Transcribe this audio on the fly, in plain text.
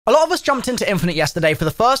A lot of us jumped into Infinite yesterday for the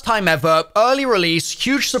first time ever, early release,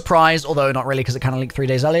 huge surprise, although not really because it kind of leaked 3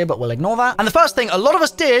 days earlier, but we'll ignore that. And the first thing a lot of us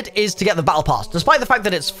did is to get the Battle Pass. Despite the fact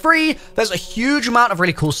that it's free, there's a huge amount of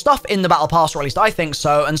really cool stuff in the Battle Pass, or at least I think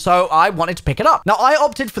so, and so I wanted to pick it up. Now, I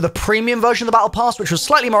opted for the premium version of the Battle Pass, which was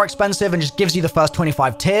slightly more expensive and just gives you the first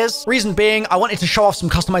 25 tiers. Reason being, I wanted to show off some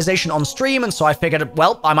customization on stream, and so I figured,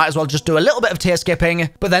 well, I might as well just do a little bit of tier skipping,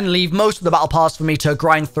 but then leave most of the Battle Pass for me to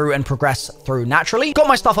grind through and progress through naturally. Got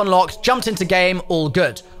my stuff unlocked, jumped into game, all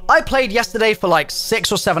good. I played yesterday for like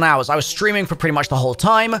 6 or 7 hours. I was streaming for pretty much the whole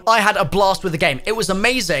time. I had a blast with the game. It was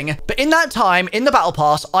amazing. But in that time, in the Battle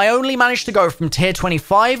Pass, I only managed to go from tier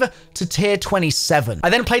 25 to tier 27. I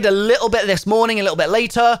then played a little bit this morning, a little bit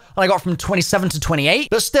later, and I got from 27 to 28.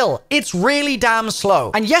 But still, it's really damn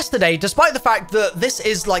slow. And yesterday, despite the fact that this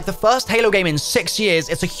is like the first Halo game in 6 years,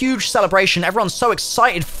 it's a huge celebration. Everyone's so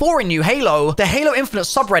excited for a new Halo. The Halo Infinite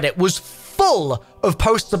subreddit was full of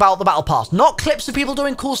posts about the Battle Pass. Not clips of people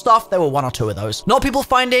doing cool stuff. There were 1 or 2 of those. Not people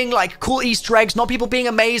finding like cool Easter eggs. Not people being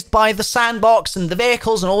amazed by the sandbox and the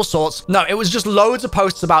vehicles and all sorts. No, it was just loads of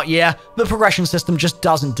posts about, yeah, the progression system just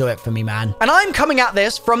doesn't do it for me, man. And I'm coming at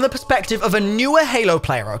this from the perspective of a newer Halo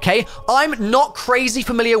player, okay? I'm not crazy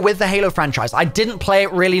familiar with the Halo franchise. I didn't play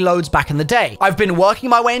it really loads back in the day. I've been working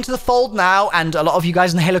my way into the fold now, and a lot of you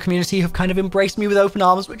guys in the Halo community have kind of embraced me with open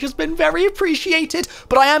arms, which has been very appreciated.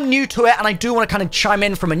 But I am new to it, and I do want to kind of chime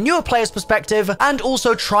in from a newer player's perspective and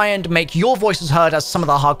also try and make your voices heard as some of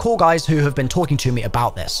the hardcore guys who have been talking to me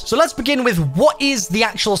about this. So let's begin with what is the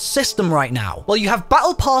actual system right now? Well, you have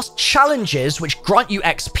Battle Pass challenges which grant you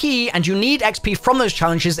XP, and you need XP from those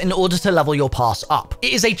challenges in order to level your pass up.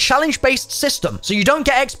 It is a challenge-based system, so you don't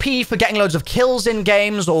get XP for getting loads of kills in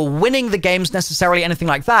games or winning the games necessarily, anything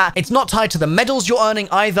like that. It's not tied to the medals you're earning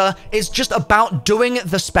either. It's just about doing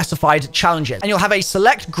the specified challenges. And you'll have a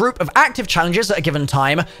select group of active challenges at a given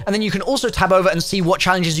time, and then you can also tab over and see what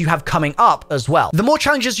challenges you have coming up as well. The more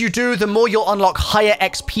challenges you do, the more you'll unlock higher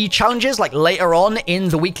XP challenges, like later on in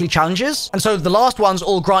the weekly challenges. And so the last ones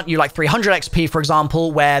all grant you like 300 XP, for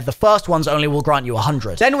example, where the first ones only will grant you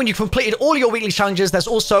 100. Then when you've completed all your weekly challenges, there's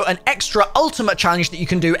also an extra ultimate challenge that you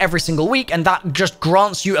can do every single week, and that just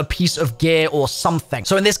grants you a piece of gear or something.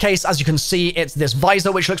 So in this case, as you can see, it's this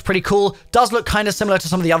visor, which looks pretty cool. Does look kind of similar to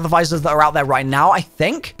some of the other visors that are out there right now, I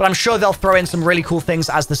think. But I'm sure they'll throw in some really cool things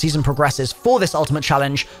as the season progresses for this ultimate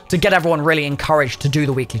challenge to get everyone really encouraged to do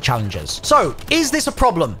the weekly challenges. So, is this a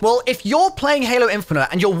problem? Well, if you're playing Halo Infinite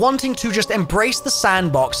and you're wanting to just embrace the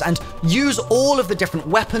sandbox and use all of the different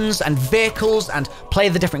weapons and vehicles and play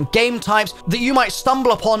the different game types that you might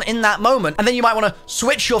stumble upon in that moment, and then you might want to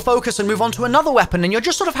switch your focus and move on to another weapon, and you're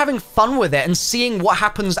just sort of having fun with it and seeing what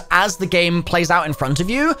happens as the game plays out in front of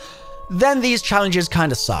you, then these challenges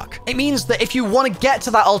kind of suck. It means that if you want to get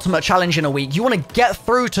to that ultimate challenge in a week, you want to get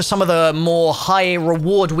through to some of the more high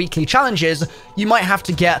reward weekly challenges, you might have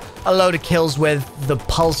to get a load of kills with the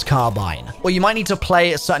pulse carbine. Or you might need to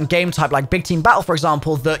play a certain game type like Big Team Battle, for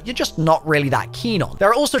example, that you're just not really that keen on. There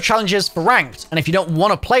are also challenges for ranked, and if you don't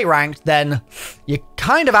want to play ranked, then you're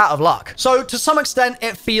kind of out of luck. So to some extent,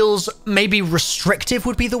 it feels maybe restrictive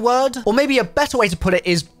would be the word, or maybe a better way to put it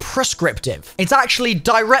is prescriptive. It's actually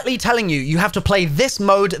directly telling you have to play this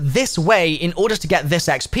mode this way in order to get this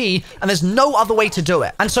XP, and there's no other way to do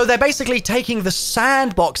it. And so they're basically taking the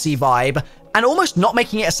sandboxy vibe and almost not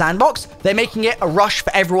making it a sandbox. They're making it a rush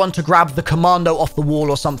for everyone to grab the commando off the wall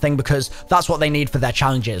or something because that's what they need for their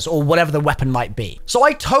challenges or whatever the weapon might be. So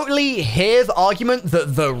I totally hear the argument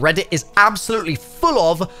that the Reddit is absolutely full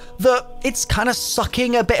of, that it's kind of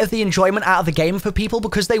sucking a bit of the enjoyment out of the game for people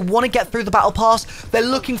because they want to get through the Battle Pass. They're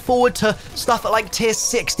looking forward to stuff at like tier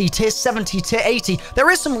 60, tier 70, tier 80. There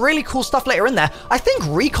is some really cool stuff later in there. I think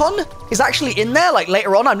Recon is actually in there like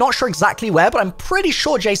later on. I'm not sure exactly where, but I'm pretty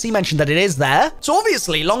sure JC mentioned that it is there. So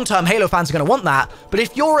obviously long-term Halo fans are going to want that, but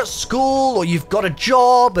if you're at school or you've got a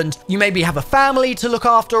job and you maybe have a family to look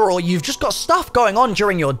after, or you've just got stuff going on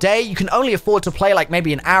during your day, you can only afford to play like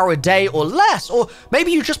maybe an hour a day or less, or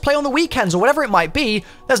maybe you just play on the weekends or whatever it might be,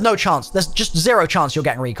 there's no chance. There's just zero chance you're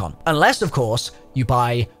getting Recon. Unless, of course, you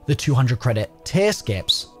buy the 200 credit tier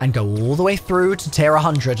skips and go all the way through to tier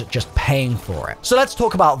 100 just paying for it. So let's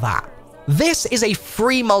talk about that. This is a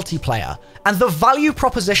free multiplayer, and the value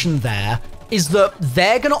proposition there is that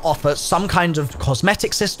they're going to offer some kind of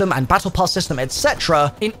cosmetic system and battle pass system,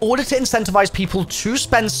 etc., in order to incentivize people to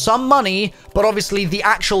spend some money, but obviously the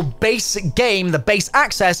actual base game, the base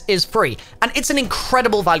access, is free. And it's an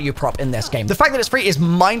incredible value prop in this game. The fact that it's free is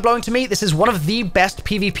mind-blowing to me. This is one of the best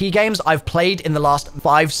PvP games I've played in the last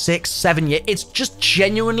 5, 6, 7 years. It's just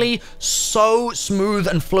genuinely so smooth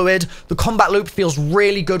and fluid. The combat loop feels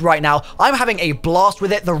really good right now. I'm having a blast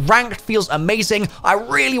with it. The ranked feels amazing. I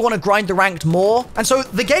really want to grind the ranked more. And so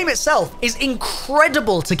the game itself is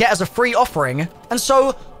incredible to get as a free offering. And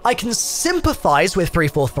so I can sympathize with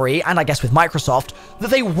 343 and I guess with Microsoft that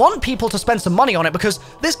they want people to spend some money on it, because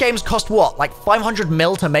this game's cost what, like 500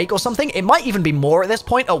 mil to make or something? It might even be more at this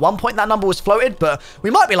point. At one point that number was floated, but we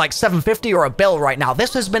might be like 750 or a bill right now.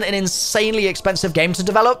 This has been an insanely expensive game to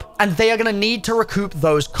develop, and they are going to need to recoup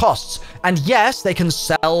those costs. And yes, they can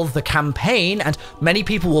sell the campaign and many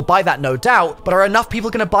people will buy that, no doubt, but are enough people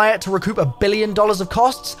going to buy it to recoup $1 billion of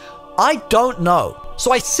costs? I don't know.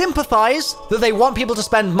 So I sympathize that they want people to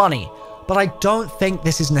spend money, but I don't think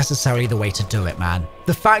this is necessarily the way to do it, man.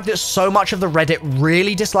 The fact that so much of the Reddit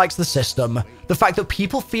really dislikes the system, the fact that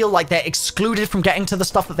people feel like they're excluded from getting to the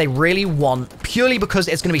stuff that they really want purely because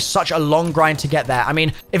it's going to be such a long grind to get there. I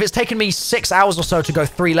mean, if it's taken me 6 hours or so to go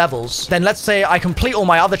 3 levels, then let's say I complete all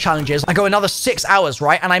my other challenges, I go another 6 hours,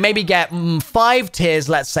 right? And I maybe get 5 tiers,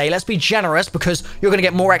 let's say. Let's be generous because you're going to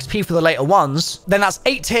get more XP for the later ones. Then that's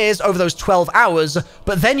 8 tiers over those 12 hours,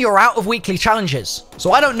 but then you're out of weekly challenges.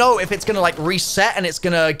 So I don't know if it's going to like reset and it's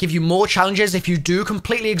going to give you more challenges if you do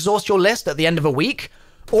completely exhaust your list at the end of a week,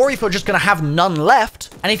 or if you're just going to have none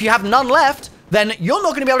left. And if you have none left, then you're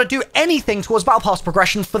not going to be able to do anything towards Battle Pass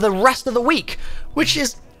progression for the rest of the week, which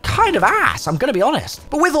is kind of ass, I'm going to be honest.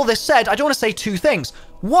 But with all this said, I do want to say 2 things.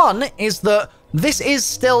 One is that this is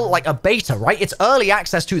still like a beta, right? It's early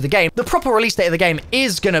access to the game. The proper release date of the game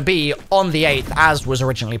is going to be on the 8th, as was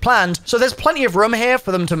originally planned. So there's plenty of room here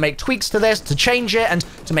for them to make tweaks to this, to change it, and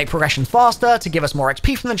to make progression faster, to give us more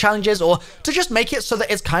XP from the challenges, or to just make it so that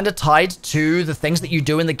it's kind of tied to the things that you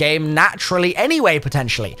do in the game naturally anyway,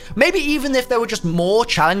 potentially. Maybe even if there were just more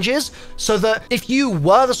challenges, so that if you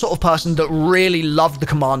were the sort of person that really loved the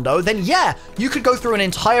commando, then yeah, you could go through an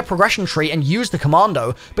entire progression tree and use the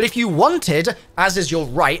commando. But if you wanted, as is your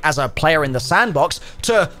right as a player in the sandbox,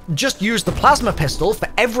 to just use the plasma pistol for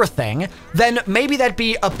everything, then maybe there'd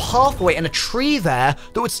be a pathway and a tree there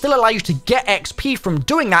that would still allow you to get XP from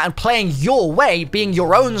doing that and playing your way, being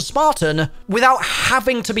your own Spartan, without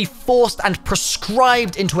having to be forced and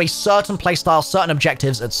prescribed into a certain playstyle, certain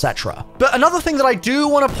objectives, etc. But another thing that I do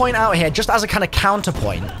want to point out here, just as a kind of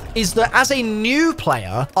counterpoint, is that as a new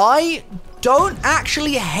player, I don't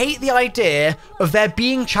actually hate the idea of there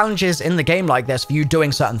being challenges in the game like this for you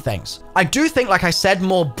doing certain things. I do think, like I said,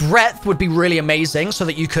 more breadth would be really amazing so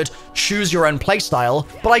that you could choose your own playstyle,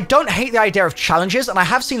 but I don't hate the idea of challenges, and I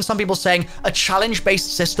have seen some people saying a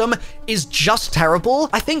challenge-based system is just terrible.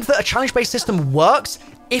 I think that a challenge-based system works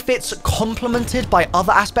if it's complemented by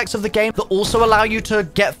other aspects of the game that also allow you to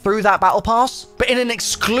get through that battle pass. But in an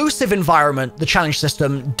exclusive environment, the challenge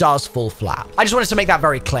system does fall flat. I just wanted to make that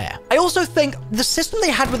very clear. I also think the system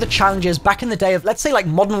they had with the challenges back in the day of, let's say, like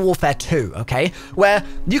Modern Warfare 2, okay, where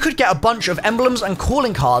you could get a bunch of emblems and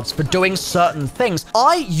calling cards for doing certain things.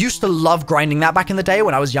 I used to love grinding that back in the day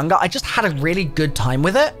when I was younger. I just had a really good time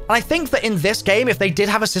with it. And I think that in this game, if they did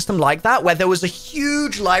have a system like that, where there was a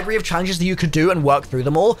huge library of challenges that you could do and work through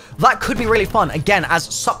them all, that could be really fun, again, as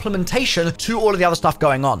supplementation to all of the other stuff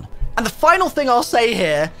going on. And the final thing I'll say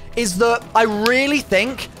here is that I really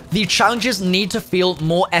think the challenges need to feel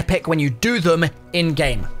more epic when you do them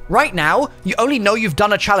in-game. Right now, you only know you've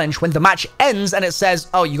done a challenge when the match ends and it says,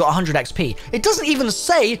 oh, you got 100 XP. It doesn't even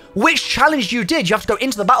say which challenge you did. You have to go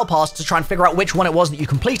into the battle pass to try and figure out which one it was that you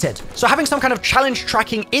completed. So having some kind of challenge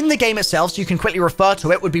tracking in the game itself so you can quickly refer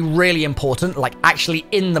to it would be really important, like actually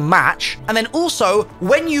in the match. And then also,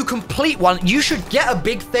 when you complete one, you should get a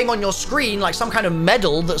big thing on your screen, like some kind of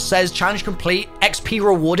medal that says challenge complete, XP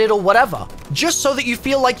rewarded, or whatever. Just so that you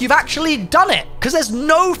feel like you've actually done it, because there's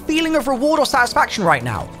no feeling of reward or satisfaction right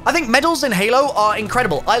now. I think medals in Halo are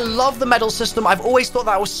incredible. I love the medal system. I've always thought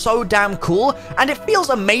that was so damn cool, and it feels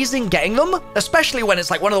amazing getting them, especially when it's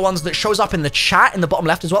like one of the ones that shows up in the chat in the bottom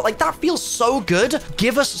left as well. Like, that feels so good.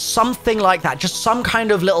 Give us something like that, just some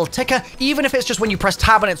kind of little ticker, even if it's just when you press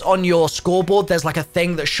tab and it's on your scoreboard, there's like a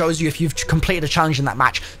thing that shows you if you've completed a challenge in that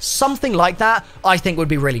match. Something like that, I think would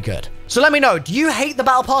be really good. So let me know, do you hate the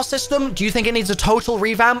Battle Pass system? Do you think it needs a total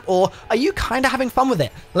revamp, or are you kind of having fun with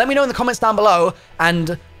it? Let me know in the comments down below,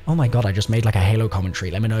 and Oh my god, I just made like a Halo commentary.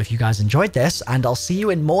 Let me know if you guys enjoyed this, and I'll see you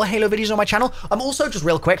in more Halo videos on my channel. I'm also, just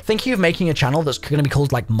real quick, thinking of making a channel that's going to be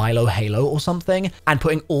called like Milo Halo or something, and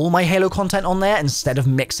putting all my Halo content on there instead of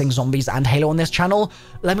mixing zombies and Halo on this channel.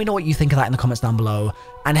 Let me know what you think of that in the comments down below.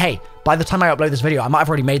 And hey, by the time I upload this video, I might have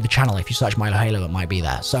already made the channel. If you search Milo Halo, it might be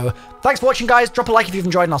there. So thanks for watching, guys. Drop a like if you've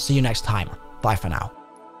enjoyed, and I'll see you next time. Bye for now.